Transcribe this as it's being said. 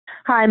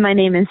Hi, my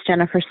name is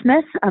Jennifer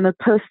Smith. I'm a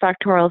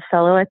postdoctoral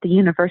fellow at the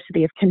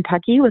University of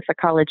Kentucky with the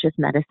College of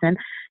Medicine.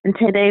 And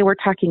today we're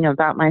talking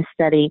about my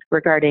study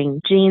regarding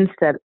genes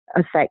that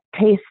affect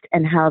taste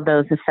and how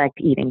those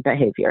affect eating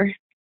behavior.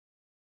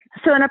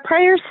 So in a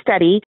prior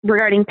study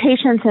regarding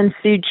patients and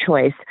food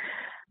choice,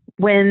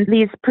 when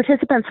these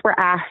participants were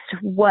asked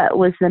what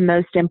was the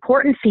most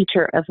important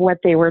feature of what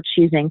they were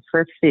choosing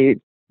for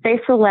food, they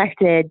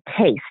selected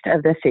taste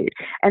of the food.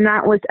 And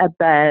that was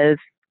above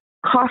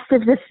cost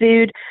of the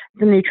food,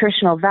 the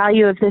nutritional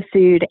value of the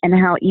food, and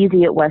how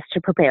easy it was to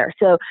prepare.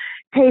 So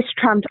taste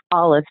trumped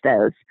all of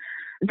those.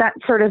 That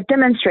sort of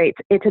demonstrates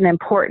it's an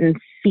important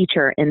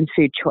feature in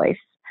food choice.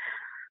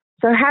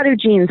 So how do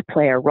genes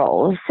play a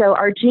role? So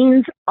our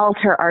genes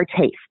alter our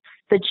tastes.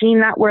 The gene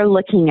that we're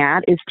looking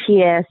at is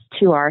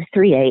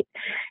TAS2R38,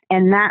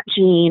 and that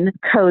gene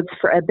codes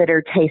for a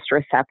bitter taste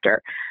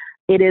receptor.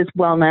 It is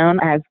well known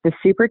as the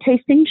super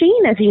tasting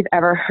gene. If you've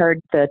ever heard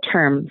the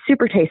term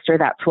super taster,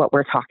 that's what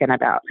we're talking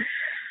about.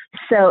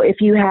 So if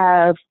you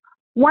have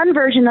one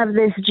version of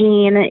this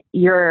gene,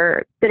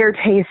 your bitter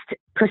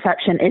taste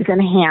perception is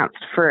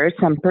enhanced for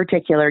some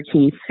particular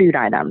key food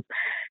items.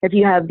 If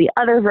you have the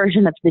other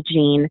version of the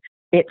gene,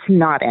 it's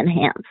not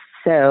enhanced.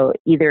 So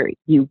either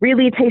you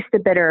really taste the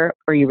bitter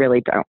or you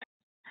really don't.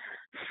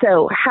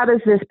 So how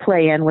does this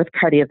play in with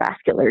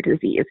cardiovascular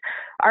disease?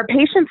 Our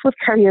patients with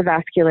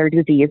cardiovascular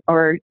disease,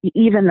 or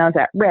even those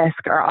at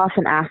risk, are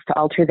often asked to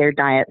alter their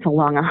diets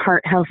along a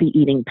heart-healthy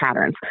eating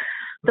patterns.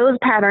 Those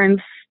patterns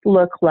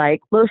look like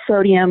low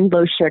sodium,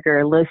 low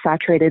sugar, low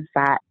saturated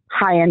fat,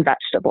 high in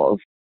vegetables.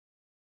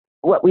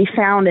 What we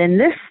found in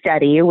this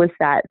study was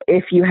that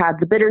if you had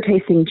the bitter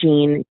tasting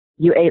gene,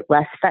 you ate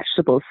less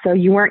vegetables, so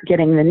you weren't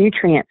getting the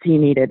nutrients you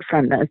needed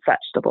from those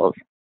vegetables.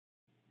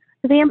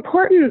 The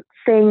important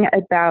thing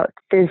about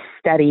this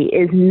study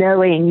is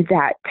knowing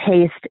that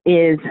taste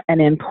is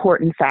an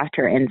important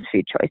factor in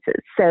food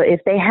choices. So if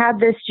they had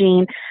this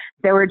gene,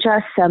 there were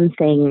just some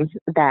things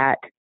that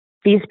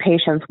these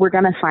patients were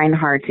going to find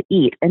hard to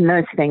eat. And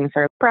those things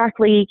are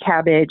broccoli,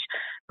 cabbage,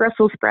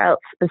 Brussels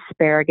sprouts,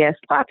 asparagus,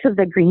 lots of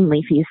the green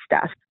leafy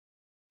stuff.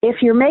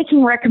 If you're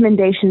making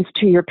recommendations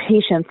to your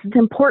patients, it's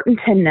important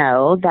to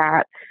know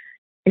that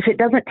if it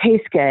doesn't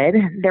taste good,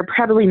 they're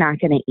probably not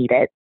going to eat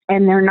it.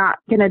 And they're not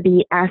going to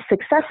be as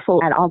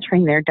successful at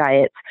altering their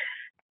diets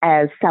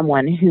as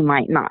someone who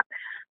might not.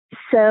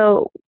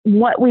 So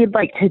what we'd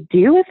like to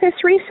do with this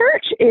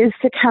research is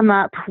to come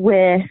up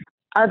with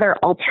other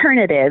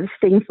alternatives,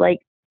 things like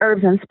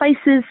herbs and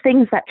spices,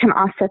 things that can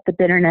offset the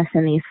bitterness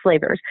in these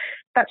flavors.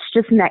 That's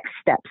just next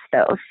steps,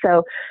 though.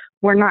 So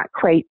we're not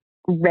quite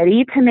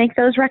ready to make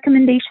those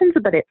recommendations,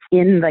 but it's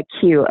in the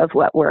queue of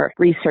what we're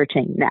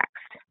researching next.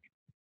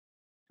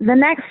 The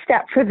next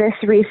step for this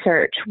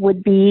research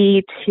would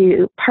be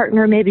to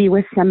partner maybe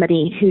with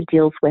somebody who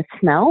deals with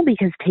smell,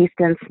 because taste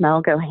and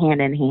smell go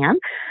hand in hand,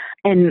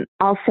 and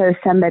also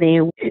somebody,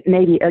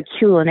 maybe a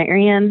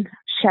culinarian,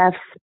 chefs,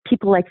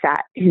 people like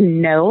that who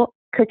know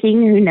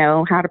cooking, who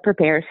know how to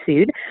prepare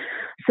food,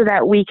 so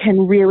that we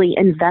can really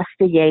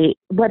investigate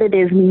what it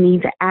is we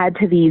need to add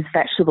to these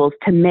vegetables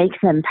to make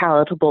them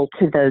palatable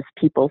to those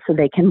people so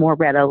they can more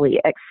readily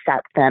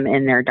accept them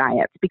in their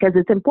diets, because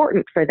it's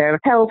important for their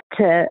health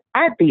to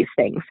add these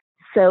things.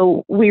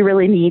 So we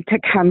really need to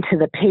come to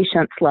the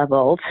patient's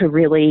level to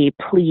really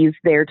please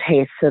their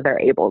taste so they're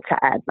able to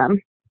add them.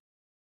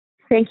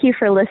 Thank you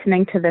for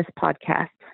listening to this podcast.